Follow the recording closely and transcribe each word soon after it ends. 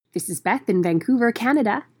This is Beth in Vancouver,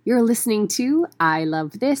 Canada. You're listening to I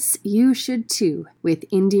Love This, You Should Too with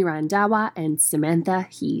Indy Randhawa and Samantha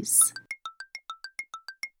Hees.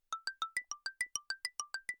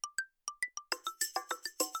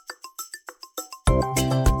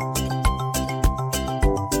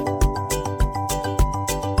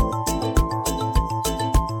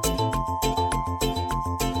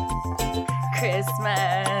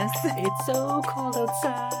 Christmas. It's so cold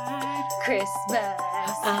outside. Christmas.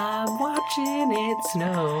 I'm watching it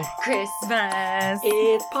snow. Christmas.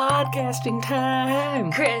 It's podcasting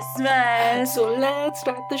time. Christmas. So let's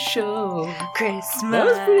start the show. Christmas. That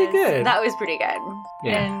was pretty good. That was pretty good.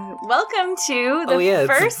 Yeah. And welcome to the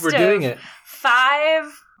first we're doing it.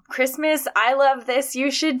 5 Christmas I Love This,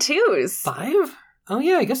 You Should Too's. 5? Oh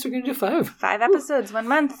yeah, I guess we're going to do 5. 5 episodes, 1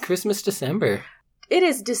 month. Christmas, December. It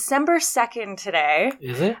is December 2nd today.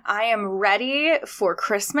 Is it? I am ready for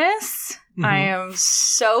Christmas. Mm-hmm. I am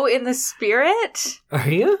so in the spirit. Are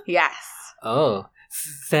you? Yes. Oh.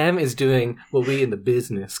 Sam is doing what we in the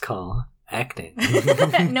business call acting.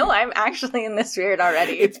 No, I'm actually in the spirit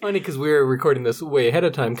already. It's funny because we're recording this way ahead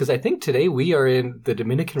of time because I think today we are in the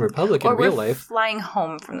Dominican Republic in real life. Flying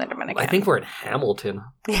home from the Dominican. I think we're in Hamilton.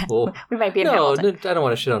 Yeah, Oh. we might be in Hamilton. No, I don't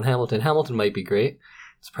want to shit on Hamilton. Hamilton might be great.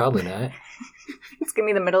 It's probably not. It's going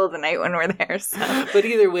to be the middle of the night when we're there. So. But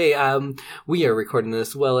either way, we are recording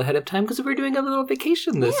this well ahead of time because we're doing a little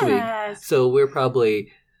vacation this week. So we're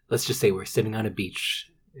probably, let's just say we're sitting on a beach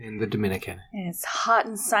in the Dominican. And it's hot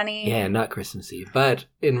and sunny. Yeah, not Christmassy. But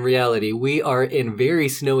in reality, we are in very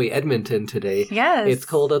snowy Edmonton today. Yes. It's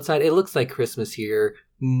cold outside. It looks like Christmas here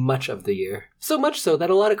much of the year. So much so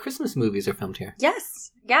that a lot of Christmas movies are filmed here. Yes.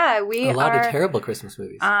 Yeah, we are. A lot of terrible Christmas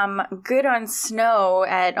movies. Good on snow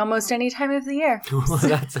at almost any time of the year. Well,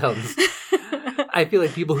 that sounds... I feel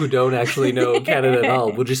like people who don't actually know Canada at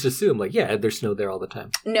all will just assume, like, yeah, there's snow there all the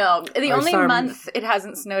time. No, the only month it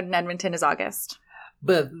hasn't snowed in Edmonton is August.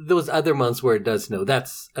 But those other months where it does snow,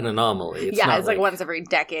 that's an anomaly. It's like once every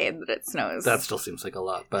decade that it snows. That still seems like a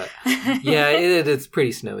lot, but yeah, it's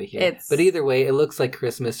pretty snowy here. But either way, it looks like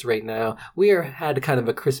Christmas right now. We had kind of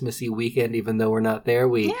a Christmassy weekend, even though we're not there.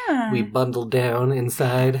 We bundled down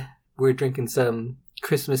inside. We're drinking some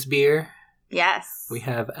Christmas beer. Yes. We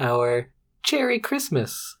have our Cherry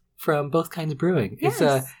Christmas from Both Kinds Brewing. Yes. It's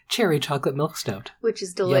a cherry chocolate milk stout. Which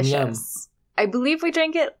is delicious. Yum, yum. I believe we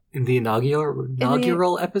drank it in the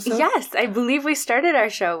inaugural episode? Yes, I believe we started our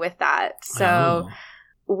show with that. So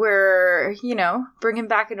we're, bringing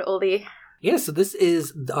back an oldie. Yeah, so this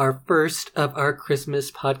is our first of our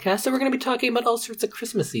Christmas podcast. So we're going to be talking about all sorts of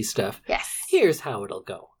Christmassy stuff. Yes. Here's how it'll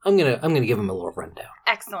go. I'm gonna give them a little rundown.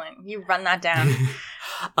 Excellent. You run that down.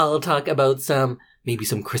 I'll talk about maybe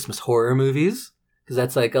some Christmas horror movies, because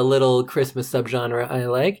that's like a little Christmas subgenre I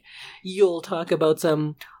like. You'll talk about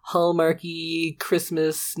some Hallmarky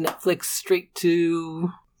Christmas Netflix straight to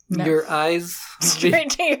your eyes. Straight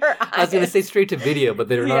to your eyes. I was going to say straight to video, but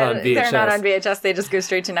they're not on VHS. They're not on VHS. They just go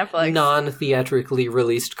straight to Netflix. Non-theatrically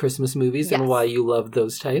released Christmas movies and why you love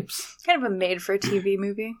those types. Kind of a made-for-TV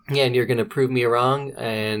movie. Yeah, and you're going to prove me wrong,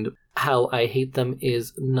 and how I hate them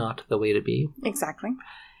is not the way to be. Exactly.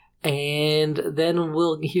 And then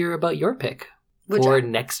we'll hear about your pick for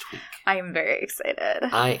next week. I am very excited.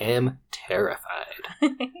 I am terrified.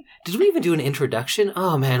 Did we even do an introduction?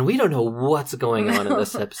 Oh man, we don't know what's going on in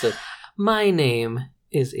this episode. My name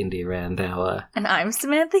is Indy Randhawa. And I'm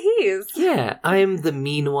Samantha Hees. Yeah, I'm the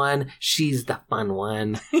mean one. She's the fun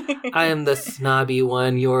one. I am the snobby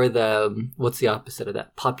one. You're the, what's the opposite of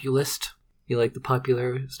that? Populist? You like the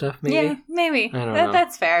popular stuff, maybe? Yeah, maybe. I don't know.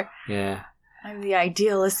 That's fair. Yeah. I'm the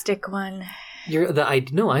idealistic one. I'm the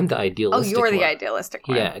idealistic one. Oh, you're the idealistic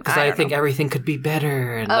one. Yeah, because I think everything could be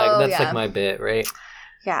better. And that's like my bit, right?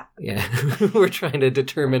 Yeah. Yeah. We're trying to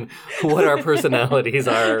determine what our personalities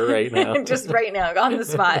are right now. Just right now, on the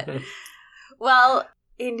spot. Well,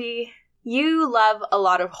 Indy, you love a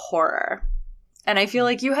lot of horror. And I feel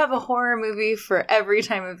like you have a horror movie for every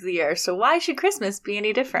time of the year. So why should Christmas be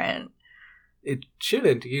any different? It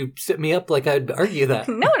shouldn't. You set me up like I'd argue that.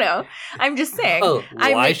 No. I'm just saying. Oh,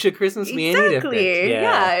 why should Christmas be any different?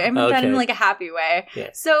 Yeah, I'm done in like a happy way.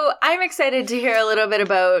 Yeah. So I'm excited to hear a little bit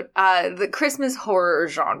about the Christmas horror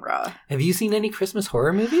genre. Have you seen any Christmas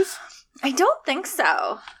horror movies? I don't think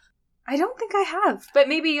so. I don't think I have. But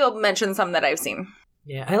maybe you'll mention some that I've seen.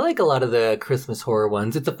 Yeah, I like a lot of the Christmas horror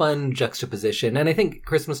ones. It's a fun juxtaposition. And I think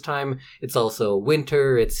Christmas time, it's also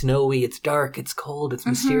winter, it's snowy, it's dark, it's cold, it's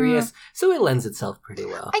mysterious. So it lends itself pretty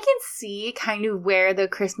well. I can see kind of where the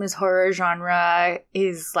Christmas horror genre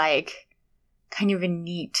is like kind of a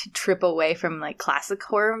neat trip away from like classic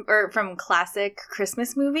horror or from classic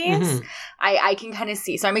Christmas movies. I can kind of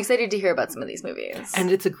see. So I'm excited to hear about some of these movies.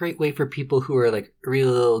 And it's a great way for people who are like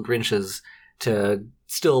real Grinches to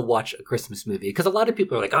still watch a Christmas movie. Because a lot of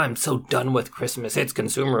people are like, oh, I'm so done with Christmas. It's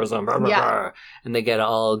consumerism. Blah, blah, blah. And they get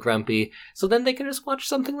all grumpy. So then they can just watch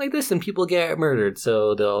something like this and people get murdered.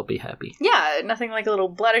 So they'll be happy. Yeah, nothing like a little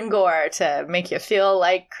blood and gore to make you feel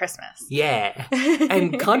like Christmas. Yeah.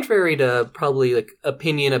 And contrary to probably like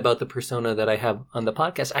opinion about the persona that I have on the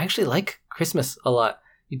podcast, I actually like Christmas a lot.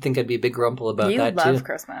 You'd think I'd be a big grumple about that too. You love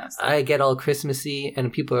Christmas. I get all Christmassy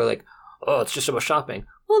and people are like, oh, it's just about shopping.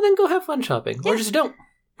 Well, then go have fun shopping. Yeah. Or just don't.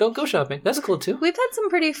 Don't go shopping. That's cool, too. We've had some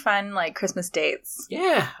pretty fun, like, Christmas dates.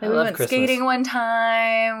 Yeah, I we love went Christmas. Skating one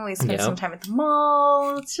time. We spent some time at the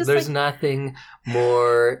mall. It's just There's nothing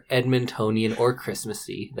more Edmontonian or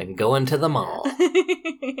Christmassy than going to the mall.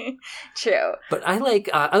 True. But I like,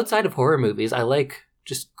 outside of horror movies, I like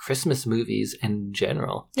just Christmas movies in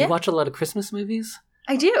general. Do you watch a lot of Christmas movies?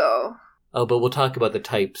 I do. Oh, but we'll talk about the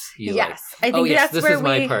types you like. I think that's this where is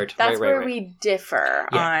my part. That's where we differ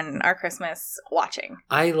on our Christmas watching.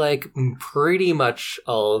 I like pretty much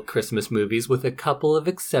all Christmas movies with a couple of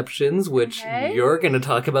exceptions, which you're going to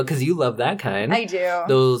talk about because you love that kind. I do.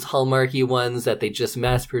 Those Hallmarky ones that they just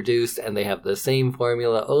mass-produce and they have the same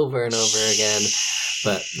formula over and over again.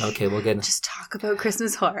 But, okay, we'll get... Just talk about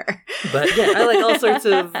Christmas horror. But, yeah, I like all sorts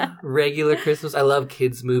of regular Christmas. I love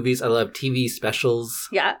kids' movies. I love TV specials.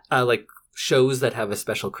 Yeah. I like shows that have a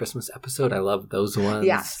special Christmas episode. I love those ones.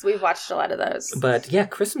 Yes, we've watched a lot of those. But, yeah,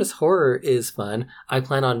 Christmas horror is fun. I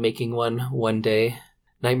plan on making one day.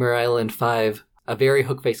 Nightmare Island 5, A Very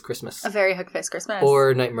Hook-Faced Christmas. A Very Hook-Faced Christmas.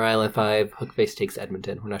 Or Nightmare Island 5, Hook-Face Takes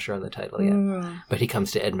Edmonton. We're not sure on the title yet. But he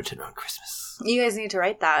comes to Edmonton on Christmas. You guys need to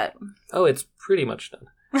write that. Oh, it's pretty much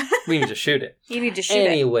done. We need to shoot it. You need to shoot it.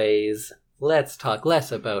 Anyways, let's talk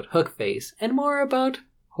less about Hook-Face and more about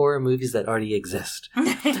horror movies that already exist.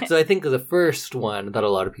 So I think the first one that a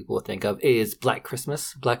lot of people will think of is Black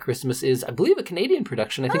Christmas. Black Christmas is, I believe, a Canadian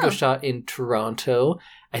production. I think it was shot in Toronto.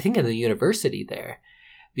 I think in the university there.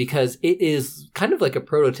 Because it is kind of like a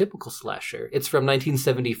prototypical slasher. It's from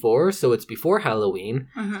 1974, so it's before Halloween.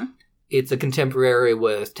 Mm-hmm. It's a contemporary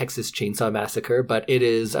with Texas Chainsaw Massacre, but it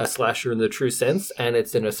is a slasher in the true sense, and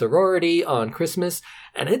it's in a sorority on Christmas,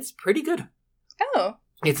 and it's pretty good. Oh.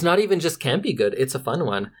 It's not even just campy good, it's a fun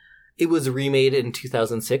one. It was remade in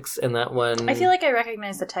 2006, and that one... I feel like I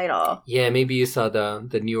recognize the title. Yeah, maybe you saw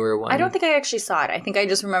the newer one. I don't think I actually saw it. I think I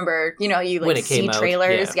just remember, you like when it see came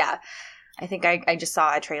trailers. Out, yeah. I think I just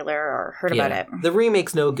saw a trailer or heard about it. The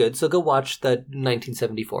remake's no good, so go watch the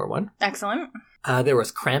 1974 one. Excellent. There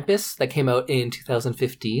was Krampus that came out in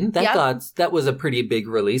 2015. That was a pretty big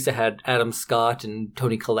release. It had Adam Scott and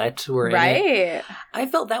Toni Collette were in it. Right. I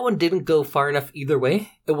felt that one didn't go far enough either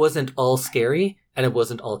way. It wasn't all scary and it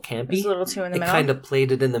wasn't all campy. It was a little too in the middle. It kind of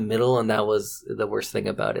played it in the middle, and that was the worst thing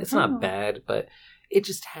about it. It's not bad, but it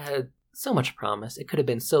just had so much promise. It could have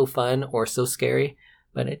been so fun or so scary,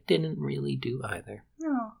 but it didn't really do either.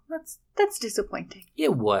 No, that's disappointing.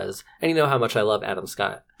 It was. And you know how much I love Adam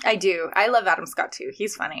Scott. I do. I love Adam Scott too.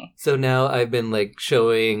 He's funny. So now I've been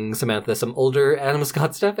showing Samantha some older Adam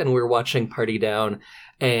Scott stuff, and we're watching Party Down.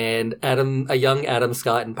 And a young Adam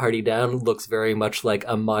Scott in Party Down looks very much like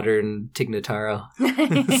a modern Tig Notaro.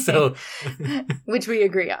 So, which we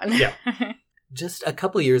agree on. Yeah. Just a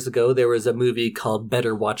couple years ago, there was a movie called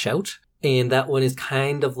Better Watch Out. And that one is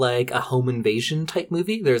kind of like a home invasion type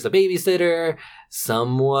movie. There's a babysitter,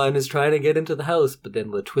 someone is trying to get into the house, but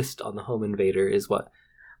then the twist on the home invader is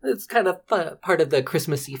it's kind of part of the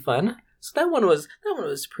Christmassy fun. So that one was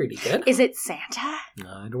pretty good. Is it Santa?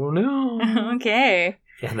 I don't know. Okay.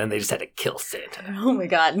 And then they just had to kill Santa. Oh my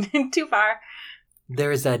god, too far.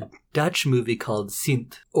 There's a Dutch movie called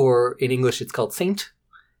Sint, or in English it's called Saint.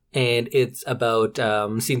 And it's about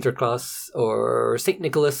Sinterklaas or St.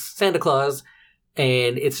 Nicholas, Santa Claus.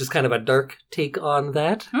 And it's just kind of a dark take on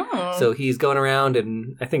that. Oh. So he's going around,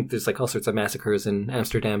 and I think there's all sorts of massacres in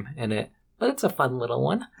Amsterdam in it. But it's a fun little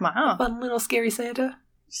one. Wow. Fun little scary Santa.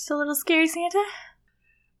 Just a little scary Santa?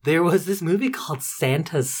 There was this movie called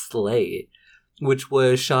Santa's Sleigh, which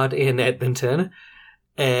was shot in Edmonton.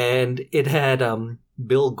 And it had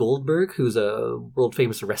Bill Goldberg, who's a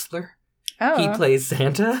world-famous wrestler. Oh. He plays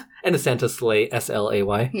Santa, and a Santa Sleigh,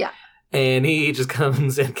 S-L-A-Y. Yeah. And he just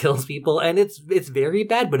comes and kills people, and it's very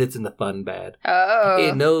bad, but it's in the fun bad. Oh.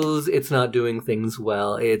 It knows it's not doing things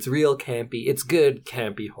well. It's real campy. It's good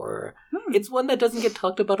campy horror. It's one that doesn't get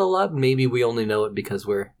talked about a lot. Maybe we only know it because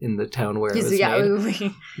we're in the town where it was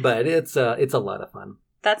made. But it's a lot of fun.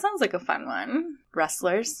 That sounds like a fun one.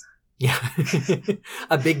 Wrestlers. Yeah.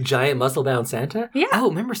 A big, giant, muscle-bound Santa? Yeah. Oh,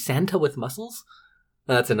 remember Santa with Muscles?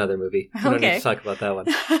 That's another movie. We don't need to talk about that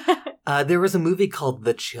one. There was a movie called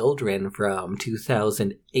The Children from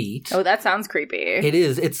 2008. Oh, that sounds creepy. It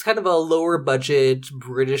is. It's kind of a lower budget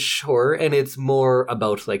British horror, and it's more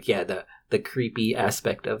about, like, the creepy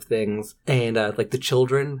aspect of things. And, like, the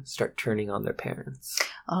children start turning on their parents.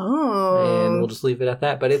 Oh. And we'll just leave it at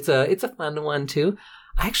that. But it's a fun one, too.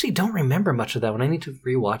 I actually don't remember much of that one. I need to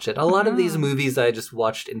rewatch it. A lot of these movies I just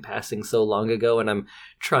watched in passing so long ago, and I'm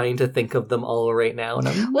trying to think of them all right now, and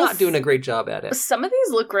I'm not doing a great job at it. Some of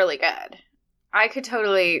these look really good. I could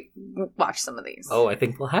totally watch some of these. Oh, I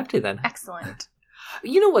think we'll have to then. Excellent.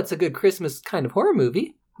 You know what's a good Christmas kind of horror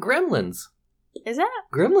movie? Gremlins. Is it?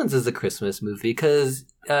 Gremlins is a Christmas movie because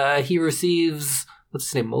he receives... What's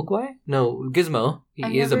his name? Mogwai? No, Gizmo.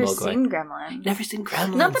 He is a Mogwai. I've never seen Gremlins. Never seen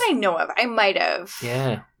Gremlins? Not that I know of. I might have.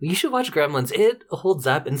 Yeah. You should watch Gremlins. It holds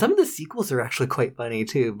up. And some of the sequels are actually quite funny,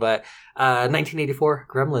 too. But 1984,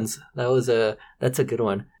 Gremlins. That's a good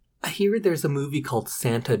one. I hear there's a movie called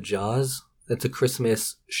Santa Jaws. That's a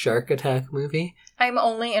Christmas shark attack movie. I'm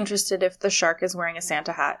only interested if the shark is wearing a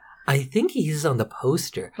Santa hat. I think he's on the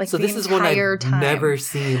poster. Like so the this is one entire I've time. never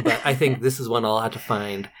seen, but I think this is one I'll have to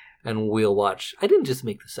find. And we'll watch. I didn't just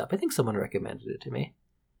make this up. I think someone recommended it to me.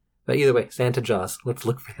 But either way, Santa Jaws. Let's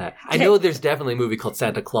look for that. I know there's definitely a movie called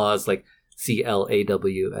Santa Claus, like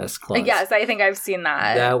Claws. Claus. Yes, I think I've seen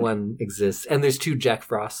that. That one exists. And there's two Jack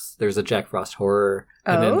Frosts. There's a Jack Frost horror,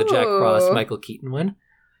 and then the Jack Frost Michael Keaton one. Have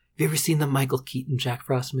you ever seen the Michael Keaton Jack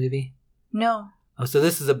Frost movie? No. Oh, so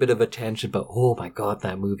this is a bit of a tangent, but oh my god,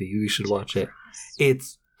 that movie. You should watch it.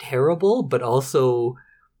 It's terrible, but also...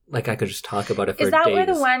 Like, I could just talk about it for days. Is that where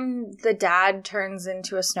the dad turns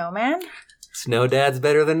into a snowman? Snow Dad's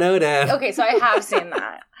better than No Dad. Okay, so I have seen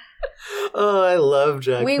that. Oh, I love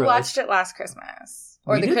Jack We Frost. watched it last Christmas.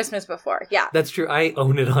 Or the Christmas before. Yeah. That's true. I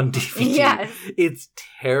own it on DVD. Yes. It's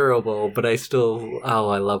terrible, but I still... Oh,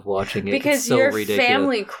 I love watching it. Because it's so your ridiculous.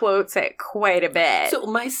 family quotes it quite a bit. So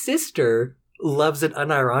my sister loves it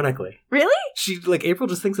unironically. Really? She, like, April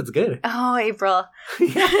just thinks it's good. Oh, April.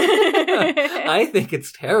 I think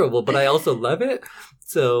it's terrible, but I also love it.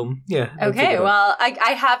 So, yeah. Okay, well,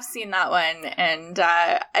 I have seen that one, and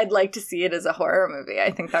I'd like to see it as a horror movie.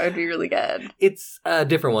 I think that would be really good. It's a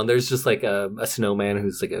different one. There's just, like, a snowman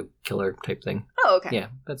who's, like, a killer type thing. Oh, okay. Yeah,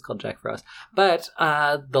 that's called Jack Frost. But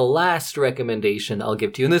the last recommendation I'll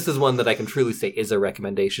give to you, and this is one that I can truly say is a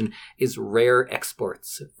recommendation, is Rare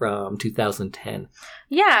Exports from 2010.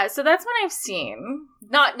 Yeah, so that's one I've seen.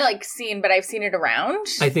 Not, like, seen, but I've seen it around.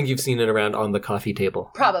 I think you've seen it around on the coffee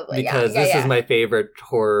table. Probably, because this is my favorite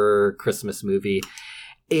horror Christmas movie.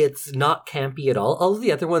 It's not campy at all. All of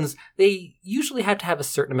the other ones, they usually have to have a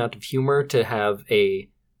certain amount of humor to have a,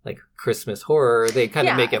 like, Christmas horror. They kind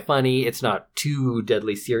of make it funny. It's not too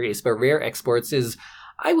deadly serious. But Rare Exports is,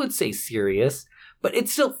 I would say, serious. But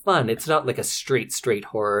it's still fun. It's not like a straight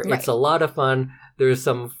horror. Right. It's a lot of fun. There's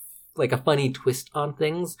some, like, a funny twist on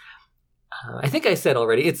things. I think I said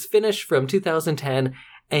already, it's Finnish from 2010,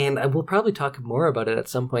 and I will probably talk more about it at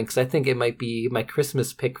some point, because I think it might be my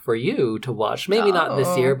Christmas pick for you to watch. Maybe not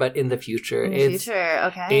this year, but in the future.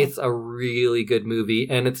 Okay. It's a really good movie,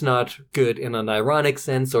 and it's not good in an ironic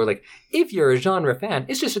sense, or like, if you're a genre fan,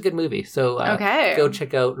 it's just a good movie. So go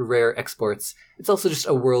check out Rare Exports. It's also just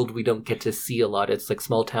a world we don't get to see a lot. It's like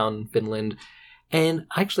small town Finland. And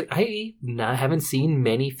actually, I haven't seen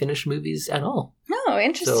many Finnish movies at all. Oh,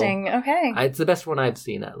 interesting. So, okay. It's the best one I've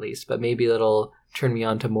seen, at least. But maybe that'll turn me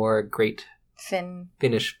on to more great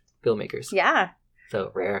Finnish filmmakers. Yeah.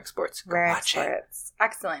 So, Rare Exports. Rare Exports.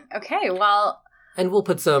 Excellent. Okay, well... And we'll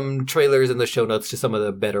put some trailers in the show notes to some of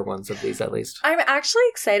the better ones of these, at least. I'm actually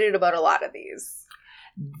excited about a lot of these.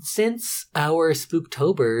 Since our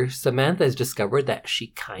Spooktober, Samantha has discovered that she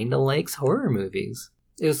kind of likes horror movies.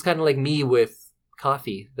 It was kind of like me with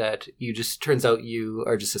coffee, that you just, turns out you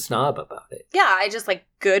are just a snob about it. Yeah, I just like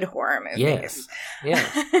good horror movies. Yes. Yeah.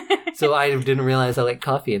 So I didn't realize I like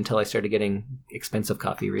coffee until I started getting expensive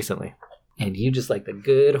coffee recently. And you just like the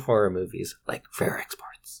good horror movies, like Rare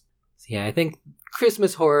Exports. So yeah, I think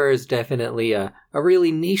Christmas horror is definitely a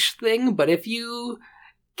really niche thing, but if you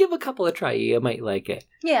give a couple a try, you might like it.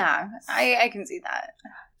 Yeah, I can see that.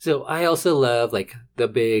 So I also love, like, the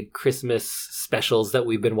big Christmas specials that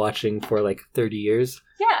we've been watching for, like, 30 years.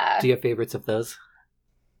 Yeah. Do you have favorites of those?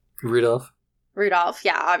 Rudolph? Rudolph,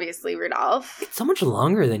 yeah, obviously Rudolph. It's so much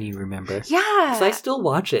longer than you remember. Yeah. Because I still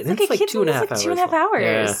watch it, and it's like 2.5 hours. 2.5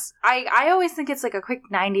 hours. Yeah. I always think it's like a quick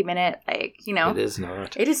 90-minute, like, you know. It is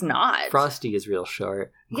not. It is not. Frosty is real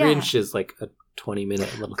short. Yeah. Grinch is like a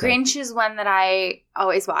 20-minute little thing. Grinch is one that I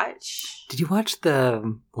always watch. Did you watch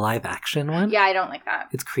the live action one? Yeah, I don't like that.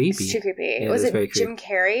 It's creepy. It's too creepy. Yeah, Was it is it very Jim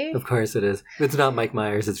Carrey? Of course it is. It's not Mike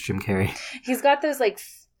Myers, it's Jim Carrey. He's got those like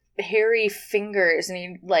hairy fingers, and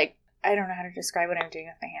he like, I don't know how to describe what I'm doing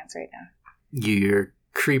with my hands right now. You're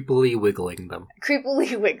creepily wiggling them.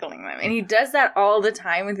 Creepily wiggling them. And he does that all the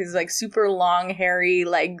time with his like super long, hairy,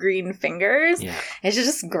 like green fingers. Yeah. It's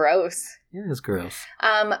just gross. Yeah, it's gross.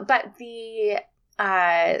 But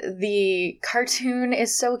the cartoon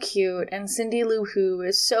is so cute, and Cindy Lou Who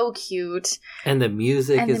is so cute. And the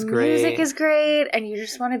music is great. And the music is great, and you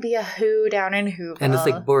just want to be a Who down in Whoville. And it's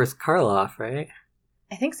like Boris Karloff, right?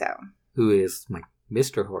 I think so. Who is like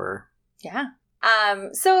Mr. Horror. Yeah.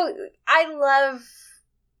 So I love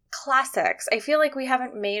classics. I feel like we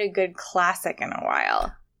haven't made a good classic in a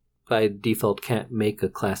while. By default, can't make a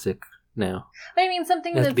classic now. But I mean,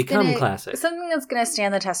 something It has that's to become classic. Something that's going to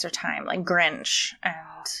stand the test of time, like Grinch and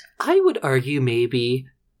I would argue maybe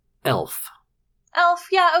Elf. Elf.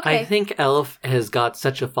 Yeah, okay. I think Elf has got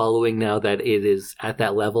such a following now that it is at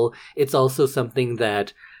that level. It's also something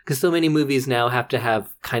that, because so many movies now have to have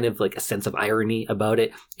kind of like a sense of irony about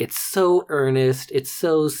it. It's so earnest, it's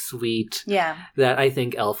so sweet, yeah, that I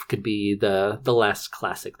think Elf could be the last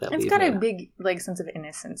classic that it's we've got a had. big like sense of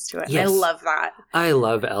innocence to it. Yes. I love that. I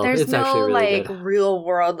love Elf. There's it's no actually really like good. real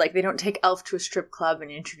world, like they don't take Elf to a strip club and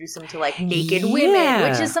introduce him to like naked Yeah. women,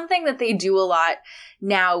 which is something that they do a lot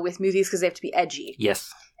now with movies because they have to be edgy.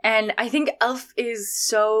 Yes. And I think Elf is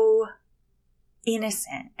so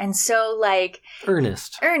innocent and so like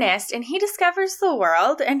Earnest. and he discovers the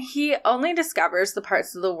world, and he only discovers the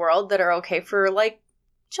parts of the world that are okay for like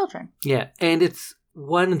children. Yeah, and it's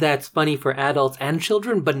one that's funny for adults and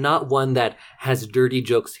children, but not one that has dirty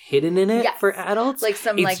jokes hidden in it Yes. for adults. Like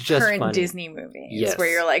some It's like just current funny. Disney movies Yes. where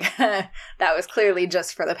you're like, that was clearly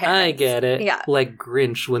just for the parents. I get it. Yeah. Like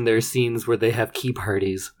Grinch when there's scenes where they have key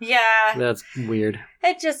parties. Yeah. That's weird.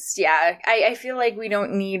 It just, yeah. I feel like we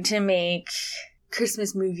don't need to make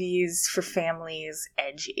Christmas movies for families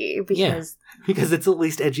edgy because Because it's the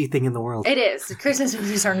least edgy thing in the world. it is. Christmas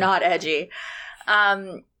movies are not edgy.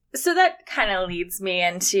 So that kind of leads me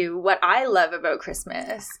into what I love about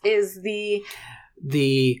Christmas is the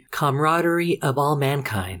camaraderie of all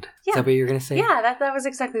mankind. Yeah. Is that what you're going to say? yeah, that was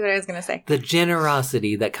exactly what I was going to say. The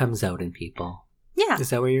generosity that comes out in people. Yeah. Is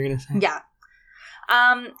that what you're going to say? Yeah.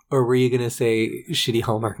 Or were you going to say shitty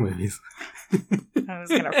Hallmark movies? I was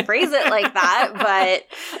going to phrase it like that,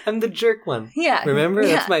 but I'm the jerk one. yeah. Remember?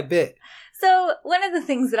 Yeah. That's my bit. So one of the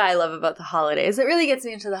things that I love about the holidays that really gets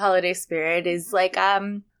me into the holiday spirit is like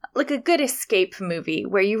a good escape movie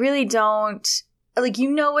where you really don't, like, you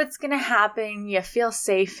know what's going to happen. You feel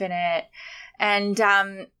safe in it.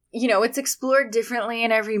 And, you know, it's explored differently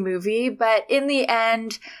in every movie, but in the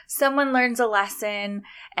end, someone learns a lesson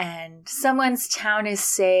and someone's town is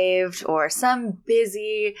saved, or some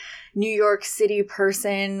busy New York City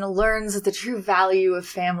person learns the true value of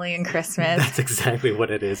family and Christmas. That's exactly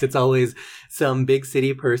what it is. It's always some big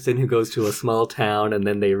city person who goes to a small town, and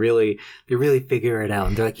then they really figure it out.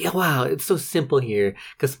 And they're like, yeah, wow, it's so simple here.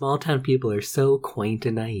 Because small town people are so quaint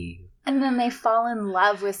and naive. And then they fall in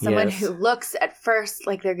love with someone Yes. who looks at first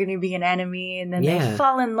like they're going to be an enemy, and then Yeah. they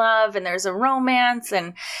fall in love, and there's a romance,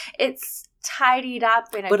 and it's tidied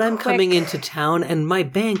up in a But I'm quick- coming into town, and my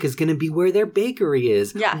bank is going to be where their bakery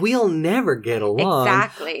is. Yes. We'll never get along.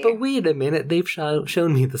 Exactly. But wait a minute, they've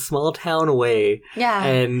shown me the small town way. Yeah.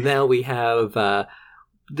 And now we have,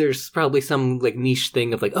 there's probably some like niche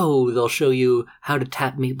thing of like, oh, they'll show you how to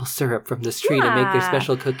tap maple syrup from this tree to make their Yeah.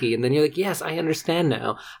 special cookie. And then you're like, yes, I understand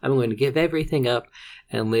now. I'm going to give everything up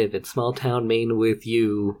and live in small town Maine with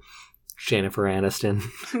you, Jennifer Aniston.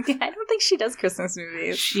 I don't think she does Christmas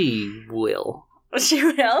movies. She will. She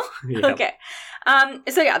will? Yeah. Okay.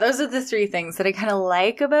 So yeah, those are the three things that I kind of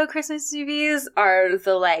like about Christmas movies are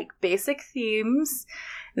the like basic themes,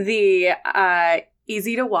 the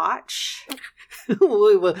easy to watch.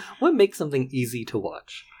 What makes something easy to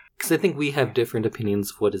watch? Because I think we have different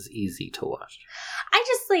opinions of what is easy to watch. I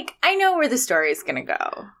just like, I know where the story is going to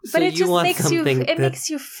go, So but it you just want makes you, something it that- makes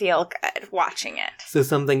you feel good watching it. So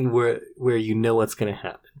something where you know what's going to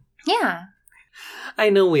happen. Yeah. I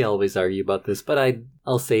know we always argue about this, but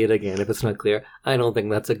I'll say it again if it's not clear. I don't think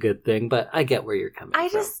that's a good thing, but I get where you're coming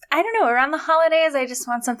from. I don't know, around the holidays, I just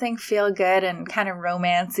want something feel good and kind of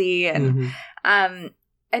romancy and, Mhm.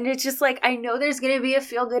 and it's just like, I know there's going to be a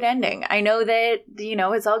feel good ending. I know that, you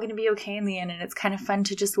know, it's all going to be okay in the end, and it's kind of fun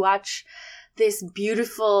to just watch this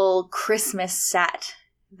beautiful Christmas set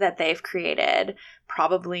that they've created,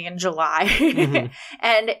 probably in July. Mhm.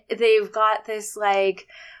 And they've got this like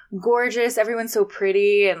gorgeous. Everyone's so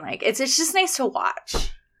pretty, and like it's just nice to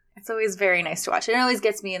watch. It's always very nice to watch. It always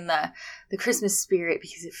gets me in the Christmas spirit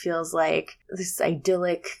because it feels like this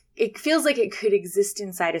idyllic. It feels like it could exist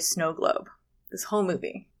inside a snow globe. This whole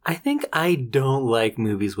movie. I think I don't like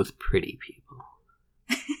movies with pretty people.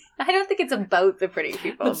 I don't think it's about the pretty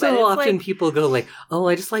people. But so often people go like, oh,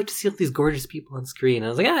 I just like to see all these gorgeous people on screen. I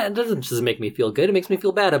was like, it doesn't just make me feel good. It makes me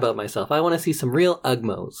feel bad about myself. I want to see some real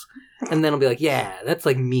Ugmos. And then I'll be like, yeah, that's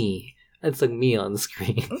like me. That's like me on the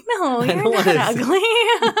screen. No, you're not ugly.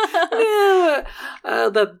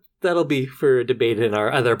 Yeah, that'll be for a debate in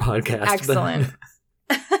our other podcast. Excellent.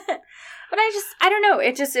 But I don't know.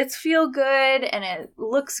 It's feel good and it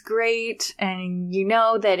looks great. And you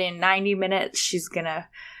know that in 90 minutes she's going to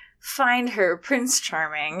find her Prince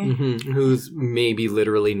Charming. Mm-hmm. Who's maybe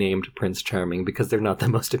literally named Prince Charming because they're not the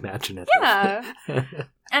most imaginative. Yeah.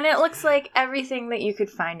 And it looks like everything that you could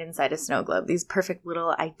find inside a snow globe. These perfect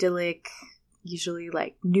little idyllic, usually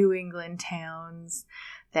like New England towns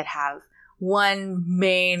that have one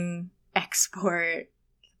main export.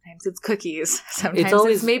 Sometimes it's cookies. Sometimes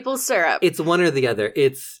it's maple syrup. It's one or the other.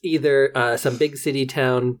 It's either some big city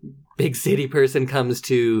person comes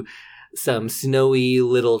to some snowy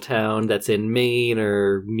little town that's in Maine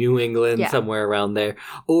or New England, somewhere around there.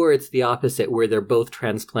 Or it's the opposite, where they're both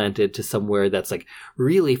transplanted to somewhere that's like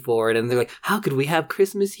really foreign. And they're like, how could we have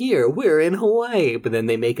Christmas here? We're in Hawaii. But then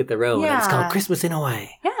they make it their own. Yeah. And it's called Christmas in Hawaii.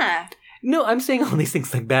 Yeah. No, I'm saying all these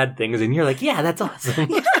things like bad things. And you're like, yeah, that's awesome.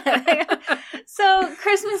 Yeah. So,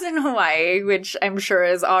 Christmas in Hawaii, which I'm sure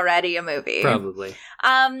is already a movie. Probably.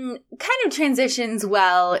 Kind of transitions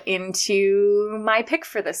well into my pick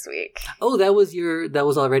for this week. Oh, that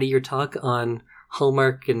was already your talk on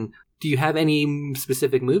Hallmark. And do you have any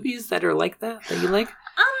specific movies that are like that you like?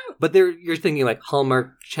 But you're thinking like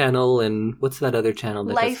Hallmark Channel and what's that other channel?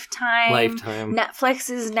 Lifetime. Netflix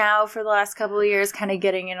is now, for the last couple of years, kind of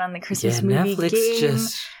getting in on the Christmas movie Netflix game.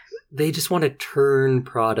 They just want to turn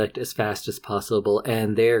product as fast as possible,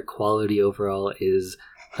 and their quality overall is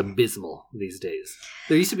abysmal these days.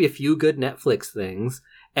 There used to be a few good Netflix things,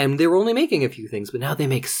 and they were only making a few things, but now they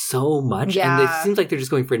make so much, and it seems like they're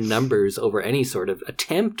just going for numbers over any sort of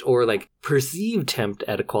attempt or like perceived attempt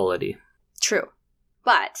at equality. True.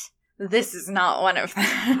 But this is not one of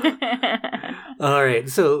them. All right,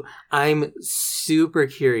 so I'm super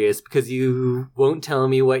curious because you won't tell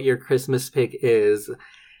me what your Christmas pick is.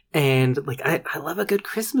 And, like, I love a good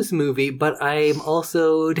Christmas movie, but I'm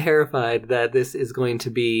also terrified that this is going to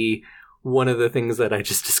be one of the things that I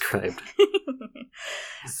just described.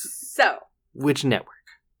 So. Which network?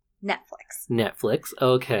 Netflix.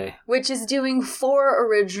 Okay. Which is doing 4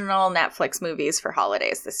 original Netflix movies for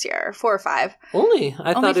holidays this year. 4 or 5. Only?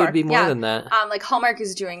 I thought it would be more than that. Like, Hallmark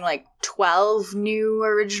is doing, like, 12 new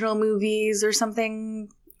original movies or something.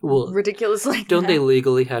 Well, ridiculous like don't they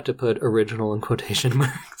legally have to put original in quotation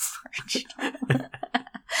marks?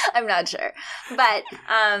 I'm not sure. But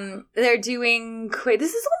they're doing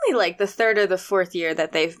this is only like the 3rd or the 4th year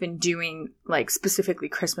that they've been doing like specifically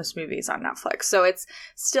Christmas movies on Netflix. So it's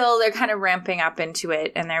still, they're kind of ramping up into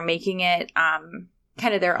it and they're making it kind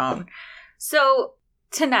of their own. So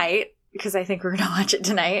tonight, because I think we're going to watch it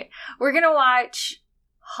tonight, we're going to watch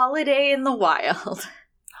Holiday in the Wild.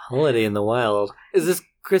 Holiday in the Wild. Is this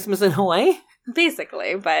Christmas in Hawaii?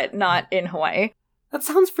 Basically, but not in Hawaii. That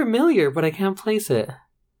sounds familiar, but I can't place it.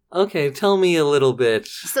 Okay, tell me a little bit.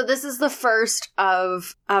 So this is the first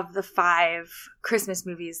of the 5 Christmas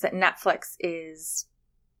movies that Netflix is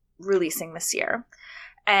releasing this year.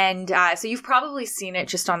 And so you've probably seen it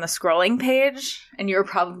just on the scrolling page, and you were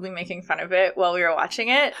probably making fun of it while we were watching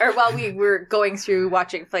it, or while we were going through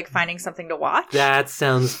watching, like finding something to watch. That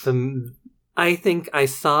sounds I think I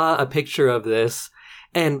saw a picture of this.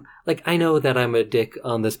 And, like, I know that I'm a dick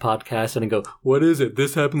on this podcast, and I go, what is it?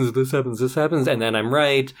 This happens, this happens, this happens, and then I'm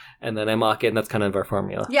right, and then I mock it, and that's kind of our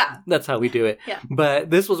formula. Yeah. That's how we do it. Yeah. But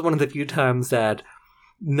this was one of the few times that,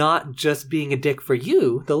 not just being a dick for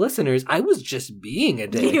you, the listeners, I was just being a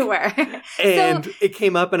dick. You were. And it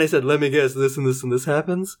came up, and I said, let me guess, this and this and this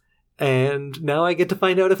happens. And now I get to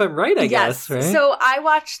find out if I'm right, I guess, right? So I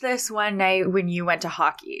watched this one night when you went to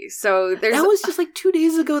hockey. So that was just like 2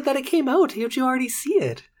 days ago that it came out. Did you already see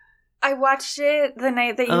it? I watched it the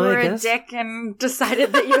night that you were a dick and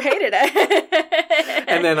decided that you hated it.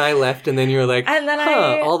 And then I left, and then you were like,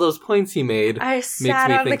 all those points he made. I sat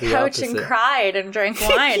on the couch and cried and drank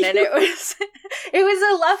wine, and it was... It was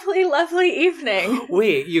a lovely, lovely evening.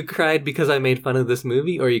 Wait, you cried because I made fun of this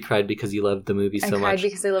movie, or you cried because you loved the movie so much? I cried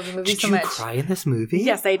because I love the movie so much. Did you cry in this movie?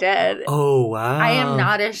 Yes, I did. Oh, wow. I am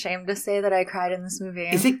not ashamed to say that I cried in this movie.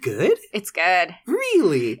 Is it good? It's good.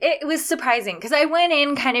 Really? It was surprising because I went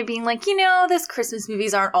in kind of being like, this Christmas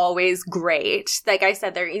movies aren't always great. Like I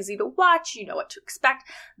said, they're easy to watch. You know what to expect.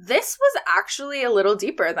 This was actually a little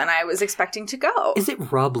deeper than I was expecting to go. Is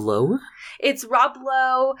it Rob Lowe? It's Rob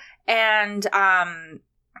Lowe and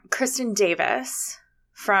Kristen Davis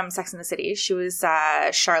from Sex and the City. She was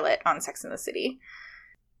Charlotte on Sex and the City.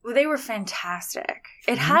 They were fantastic.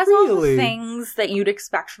 It has all the things that you'd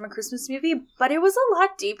expect from a Christmas movie, but it was a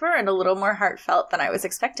lot deeper and a little more heartfelt than I was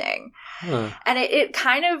expecting. Huh. And it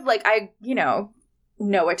kind of like, I know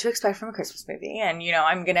what to expect from a Christmas movie, and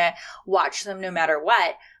I'm gonna watch them no matter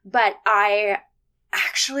what. But I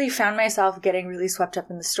actually found myself getting really swept up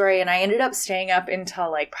in the story, and I ended up staying up until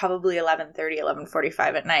like probably 11:30,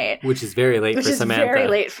 11:45 at night. Which is very late for Samantha. Which is very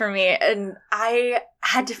late for me, and I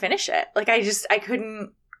had to finish it. Like I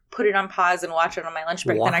couldn't put it on pause and watch it on my lunch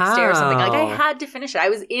break the next day or something. Like I had to finish it. I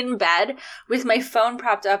was in bed with my phone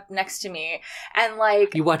propped up next to me, and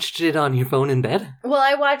like... You watched it on your phone in bed? Well,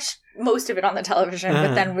 I watched most of it on the television,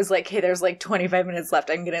 but then was like, hey, there's like 25 minutes left.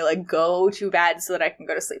 I'm gonna like go to bed so that I can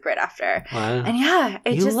go to sleep right after. Wow. And yeah,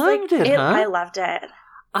 it you just loved like it, huh? I loved it.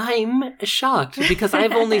 I'm shocked because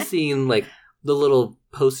I've only seen like the little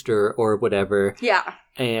poster or whatever. Yeah.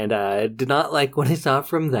 And did not like what I saw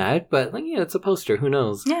from that, but like, it's a poster. Who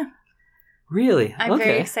knows? Yeah. Really? I'm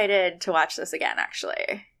very excited to watch this again,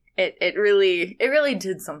 actually. It really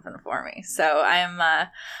did something for me. So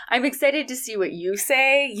I'm excited to see what you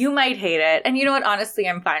say. You might hate it. And you know what? Honestly,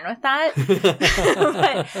 I'm fine with that.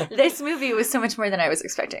 But this movie was so much more than I was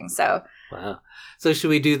expecting. So wow. So should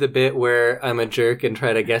we do the bit where I'm a jerk and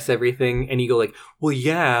try to guess everything and you go like, well,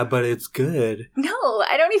 yeah, but it's good. No,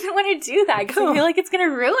 I don't even want to do that because I feel like it's going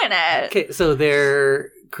to ruin it. Okay, so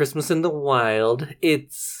they're Christmas in the Wild.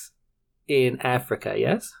 It's in Africa,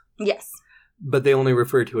 yes? Yes. But they only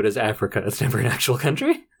refer to it as Africa. It's never an actual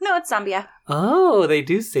country? No, it's Zambia. Oh, they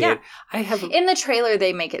do say it. In the trailer,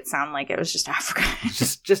 they make it sound like it was just Africa.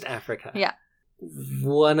 just Africa. Yeah.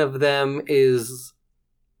 One of them is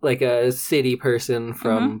like a city person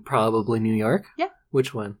from probably New York. Yeah.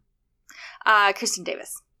 Which one? Kristen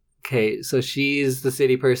Davis. Okay, so she's the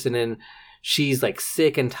city person, and she's like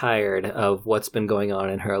sick and tired of what's been going on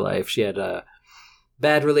in her life. She had a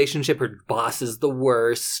bad relationship. Her boss is the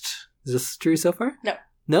worst. Is this true so far? No.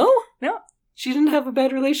 No? No. She didn't have a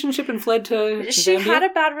bad relationship and fled to She Zambia? had a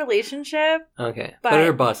bad relationship. Okay. But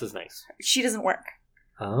her boss is nice. She doesn't work.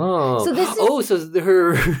 Oh. So this is... Oh, so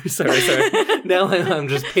her... sorry. Now I'm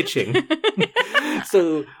just pitching.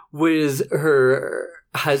 So was her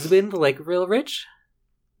husband like real rich?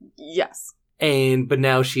 Yes. But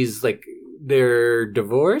now she's like, they're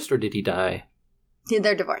divorced, or did he die?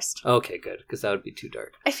 They're divorced. Okay, good, because that would be too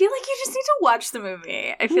dark. I feel like you just need to watch the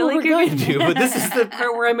movie. I feel like we're going to, but this is the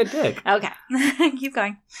part where I'm a dick. Okay. Keep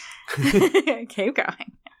going. Keep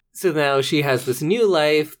going. So now she has this new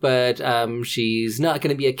life, but she's not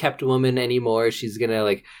going to be a kept woman anymore. She's going to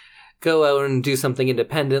like go out and do something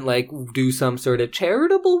independent, like do some sort of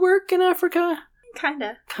charitable work in Africa.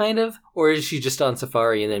 Kind of. Or is she just on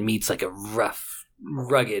safari and then meets like a rough,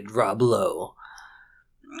 rugged Rob Lowe?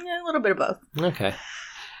 Yeah, a little bit of both. Okay.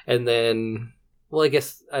 And then, well, I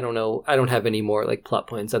guess, I don't know. I don't have any more like plot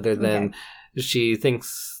points other than she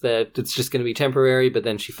thinks that it's just going to be temporary, but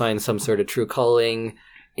then she finds some sort of true calling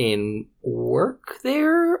in work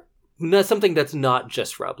there. Not something that's not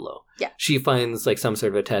just Rob Lowe. Yeah. She finds like some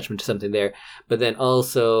sort of attachment to something there, but then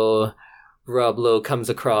also Rob Lowe comes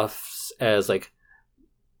across as like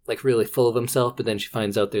really full of himself, but then she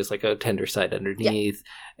finds out there's like a tender side underneath,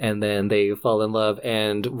 and then they fall in love,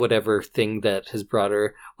 and whatever thing that has brought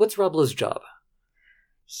her... What's Rob Lowe's job?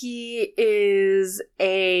 He is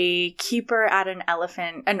a keeper at an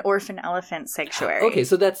orphan elephant sanctuary. Okay,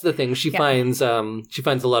 so that's the thing. She finds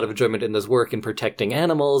a lot of enjoyment in this work in protecting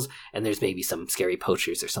animals, and there's maybe some scary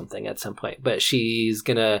poachers or something at some point, but she's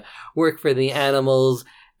gonna work for the animals,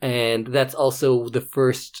 and that's also the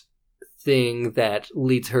first thing that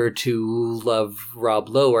leads her to love Rob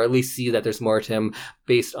Lowe, or at least see that there's more to him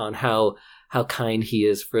based on how kind he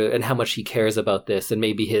is and how much he cares about this, and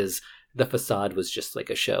maybe the facade was just like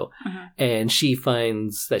a show. Mm-hmm. And she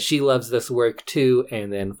finds that she loves this work too,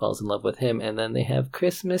 and then falls in love with him, and then they have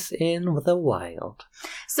Christmas in the Wild.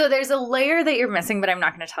 So there's a layer that you're missing, but I'm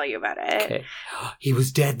not going to tell you about it. Okay. He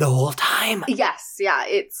was dead the whole time? Yes, yeah,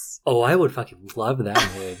 it's... Oh, I would fucking love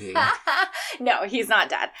that movie. No, he's not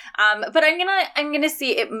dead. But I'm gonna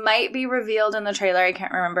see, it might be revealed in the trailer, I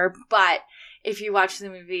can't remember, but if you watch the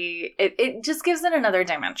movie, it just gives it another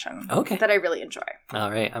dimension. Okay. That I really enjoy.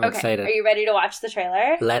 All right, I'm excited. Are you ready to watch the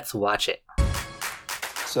trailer? Let's watch it.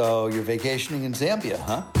 So you're vacationing in Zambia,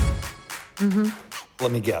 huh? Mm-hmm.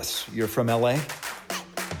 Let me guess. You're from LA?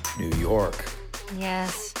 New York.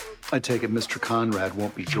 Yes. I take it Mr. Conrad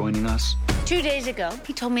won't be joining us. 2 days ago,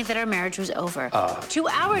 he told me that our marriage was over. 2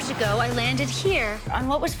 hours ago, I landed here on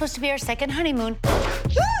what was supposed to be our second honeymoon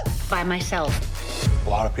by myself. A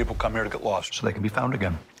lot of people come here to get lost so they can be found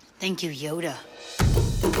again. Thank you, Yoda.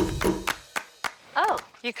 Oh,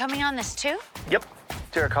 you're coming on this too? Yep.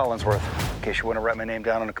 Derek Collinsworth, in case you want to write my name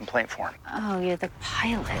down on a complaint form. Oh, you're the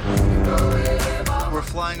pilot. We're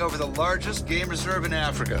flying over the largest game reserve in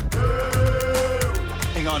Africa.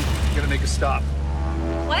 Hang on, gotta make a stop.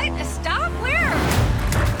 What? A stop?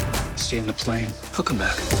 Where? Stay in the plane. He'll come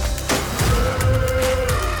back.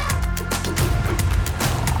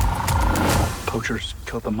 Poachers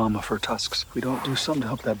killed the mama for tusks. If we don't do something to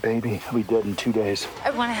help that baby, he'll be dead in 2 days.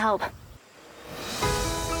 I want to help.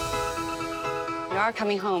 You are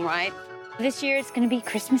coming home, right? This year, it's going to be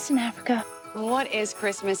Christmas in Africa. What is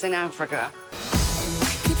Christmas in Africa?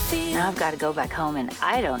 Now I've got to go back home, and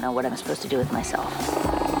I don't know what I'm supposed to do with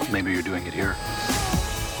myself. Maybe you're doing it here.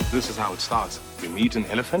 This is how it starts. You meet an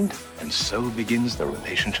elephant, and so begins the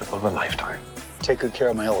relationship of a lifetime. Take good care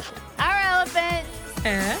of my elephant. Our elephant!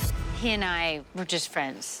 He and I were just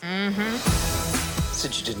friends.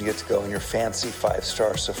 Since you didn't get to go on your fancy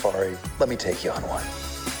 5-star safari, let me take you on one.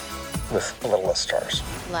 With a little less stars.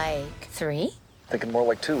 Like 3? Thinking more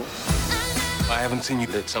like 2. I haven't seen you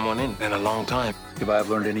let someone in a long time. If I've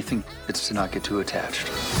learned anything, it's to not get too attached.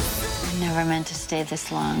 I never meant to stay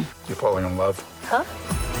this long. You're falling in love. Huh?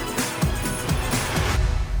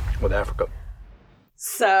 With Africa.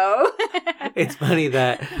 So, It's funny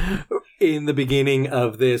that in the beginning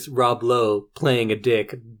of this, Rob Lowe playing a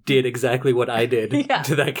dick did exactly what I did Yeah.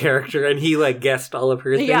 to that character, and he like guessed all of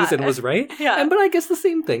her things Yeah. and was right. Yeah. But I guessed the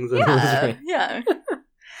same things and was right. yeah.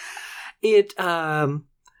 It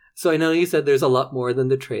so I know you said there's a lot more than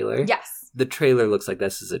the trailer. Yes. The trailer looks like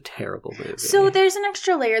this is a terrible movie. So there's an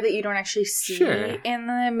extra layer that you don't actually see Sure. in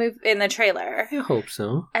the trailer. I hope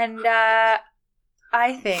so. And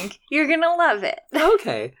I think you're going to love it.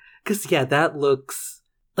 Okay. Because, yeah, that looks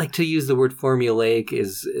like, to use the word formulaic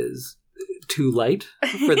is too light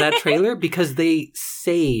for that trailer because they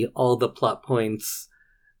say all the plot points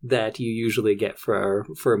that you usually get for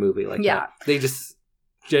a movie like Yeah. that. They just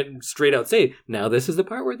straight out say, now this is the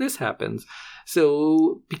part where this happens.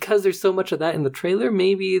 So because there's so much of that in the trailer,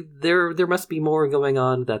 maybe there must be more going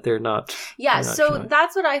on that they're not. Yeah, they're not so showing.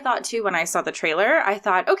 that's what I thought too when I saw the trailer. I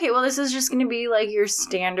thought, okay, well, this is just going to be like your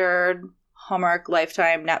standard Hallmark,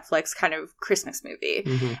 Lifetime, Netflix kind of Christmas movie.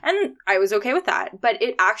 Mhm. And I was okay with that. But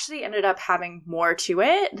it actually ended up having more to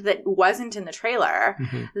it that wasn't in the trailer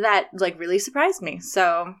Mhm. that like really surprised me.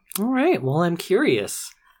 So, All right. Well, I'm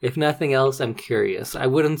curious. If nothing else, I'm curious. I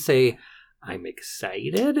wouldn't say I'm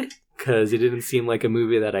excited because it didn't seem like a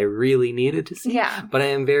movie that I really needed to see. yeah. But I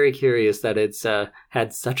am very curious that it's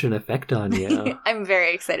had such an effect on you. I'm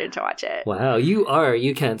very excited to watch it. Wow, you are.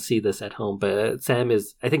 You can't see this at home, but Sam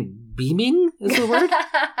is, I think, beaming is the word?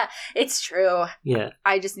 It's true. Yeah.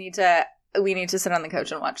 We need to sit on the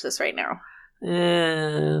couch and watch this right now.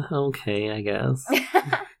 Okay, I guess.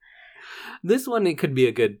 This one, it could be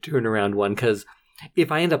a good turnaround one, because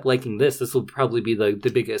if I end up liking this will probably be the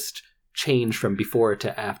biggest change from before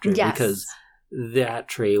to after, Yes. because that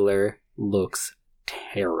trailer looks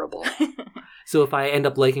terrible. So if I end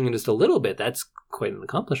up liking it just a little bit, that's quite an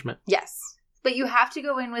accomplishment. Yes. But you have to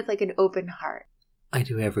go in with like an open heart. I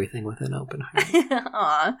do everything with an open heart.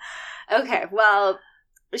 Aw. Okay, well,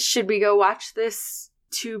 should we go watch this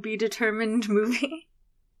to be determined movie?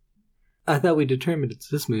 I thought we determined it's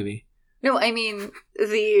this movie. No, I mean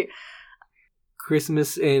the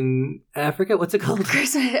Christmas in Africa? What's it called?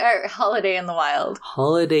 Christmas or Holiday in the Wild.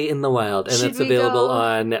 Holiday in the Wild. And Should it's we available go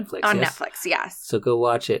on Netflix. On yes? Netflix, yes. So go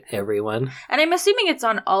watch it, everyone. And I'm assuming it's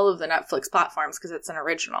on all of the Netflix platforms because it's an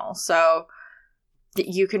original. So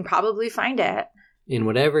you can probably find it. In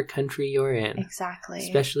whatever country you're in. Exactly.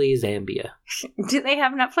 Especially Zambia. Do they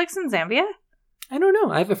have Netflix in Zambia? I don't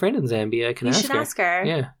know. I have a friend in Zambia. I can You ask should her. ask her.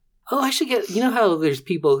 Yeah. Oh, I should get... You know how there's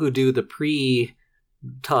people who do the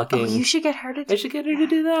pre-talking... Oh, you should get her to do I should get her to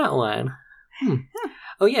do that one.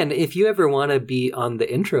 Oh, yeah, and if you ever want to be on the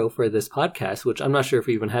intro for this podcast, which I'm not sure if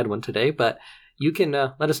we even had one today, but you can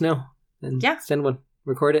let us know. And Yeah. send one.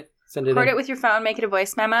 Record it. Send it Record in. it with your phone, make it a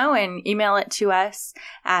voice memo, and email it to us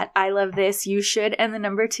at ilovethisyouShould and the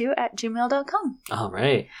number 2 at gmail.com. All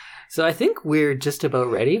right. So I think we're just about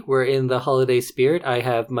ready. We're in the holiday spirit. I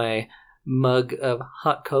have my mug of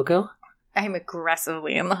hot cocoa, I'm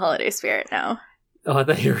aggressively in the holiday spirit now. Oh, I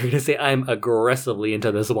thought you were going to say, I'm aggressively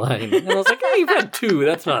into this wine. And I was like, oh, you've had 2.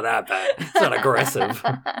 That's not that bad. It's not aggressive.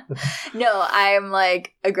 No, I'm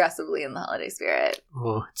like aggressively in the holiday spirit.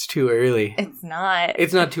 Oh, it's too early. It's not.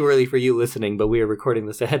 It's not too early for you listening, but we are recording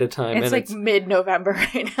this ahead of time. It's like mid-November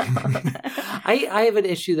right now. I have an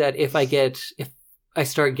issue that if I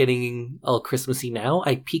start getting all Christmassy now,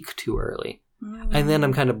 I peak too early. And then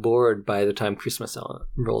I'm kind of bored by the time Christmas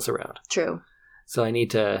rolls around. True. So I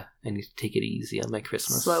need to take it easy on my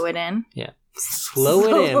Christmas. Slow it in. Yeah. Slow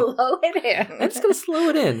it in. Slow it in. I'm just going to slow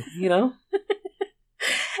it in, you know?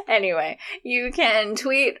 Anyway, you can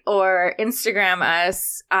tweet or Instagram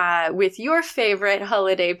us with your favorite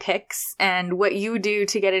holiday picks and what you do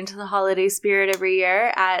to get into the holiday spirit every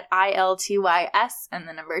year at ILTYS and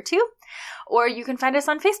the number 2. Or you can find us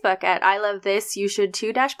on Facebook at I Love This, You Should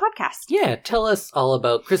Too -podcast. Yeah, tell us all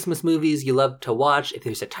about Christmas movies you love to watch, if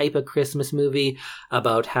there's a type of Christmas movie,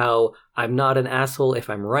 about how I'm not an asshole if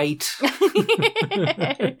I'm right.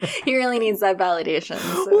 He really needs that validation.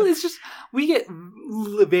 So. Well, it's just, we get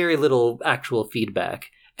very little actual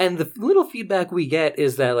feedback. And the little feedback we get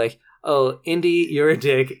is that, like, oh, Indy, you're a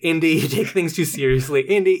dick. Indy, you take things too seriously.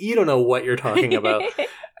 Indy, you don't know what you're talking about.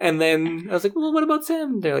 And then I was like, well, what about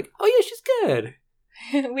Sam? They're like, oh, yeah, she's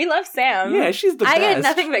good. We love Sam. Yeah, she's the best. I get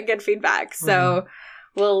nothing but good feedback. So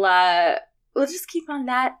we'll just keep on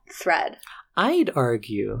that thread. I'd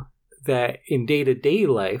argue that in day-to-day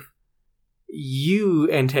life, you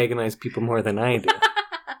antagonize people more than I do.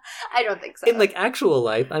 I don't think so. In, like, actual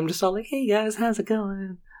life, I'm just all like, hey, guys, how's it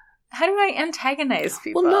going? How do I antagonize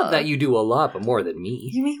people? Well, not that you do a lot, but more than me.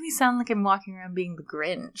 You make me sound like I'm walking around being the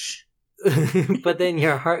Grinch. But then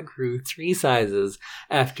your heart grew 3 sizes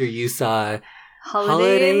after you saw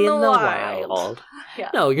Holiday in the Wild.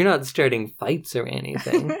 Yeah. No, you're not starting fights or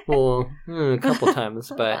anything. Well, a couple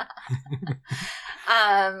times, but...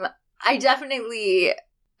 I definitely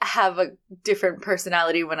have a different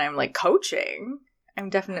personality when I'm, like, coaching. I'm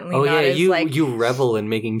definitely not as, you revel in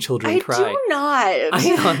making children cry. I do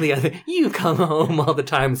not. On the other, you come home all the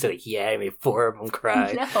time and say, like, yeah, I made 4 of them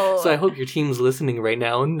cry. No. So I hope your team's listening right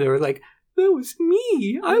now and they're like, that was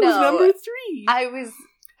me. I was number 3.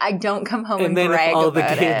 I don't come home and then brag if all about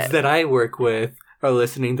the kids it. that I work with are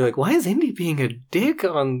listening, they're like, why is Indy being a dick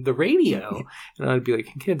on the radio? And I'd be like,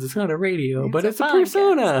 kids, it's not a radio, but it's a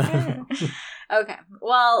persona. Okay,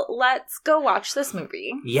 well, let's go watch this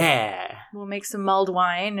movie. Yeah. We'll make some mulled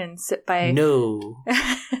wine and sit by... No.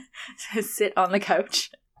 sit on the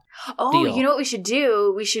couch. Oh, Deal. You know what we should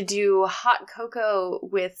do? We should do hot cocoa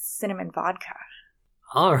with cinnamon vodka.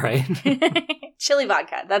 All right. Chili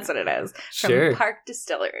vodka, that's what it is. Sure. From Park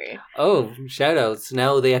Distillery. Oh, shout outs.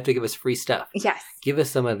 Now they have to give us free stuff. Yes. Give us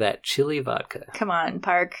some of that chili vodka. Come on,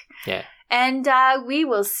 Park. Yeah. And we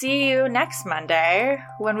will see you next Monday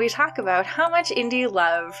when we talk about how much Indy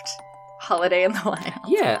loved Holiday in the Wild.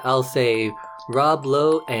 Yeah, I'll say Rob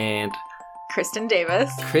Lowe and Kristen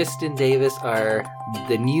Davis. Kristen Davis are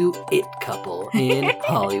the new it couple in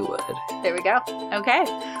Hollywood. There we go. Okay.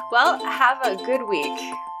 Well, have a good week.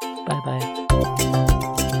 Bye-bye.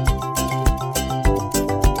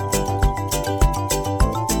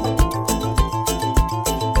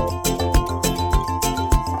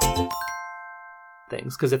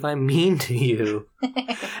 Things, because if I'm mean to you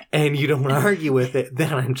and you don't argue with it,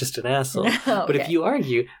 then I'm just an asshole. Okay. But if you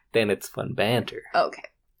argue, then it's fun banter. Okay.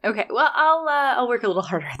 Well, I'll work a little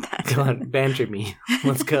harder at that. Come on, banter me.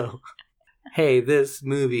 Let's go. Hey, this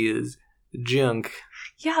movie is junk.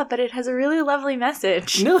 Yeah, but it has a really lovely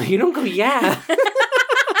message. No, you don't go, yeah.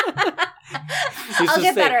 I'll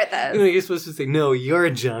get better at this. You're supposed to say, no, you're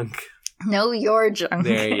junk. No, you're junk.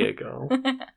 There you go.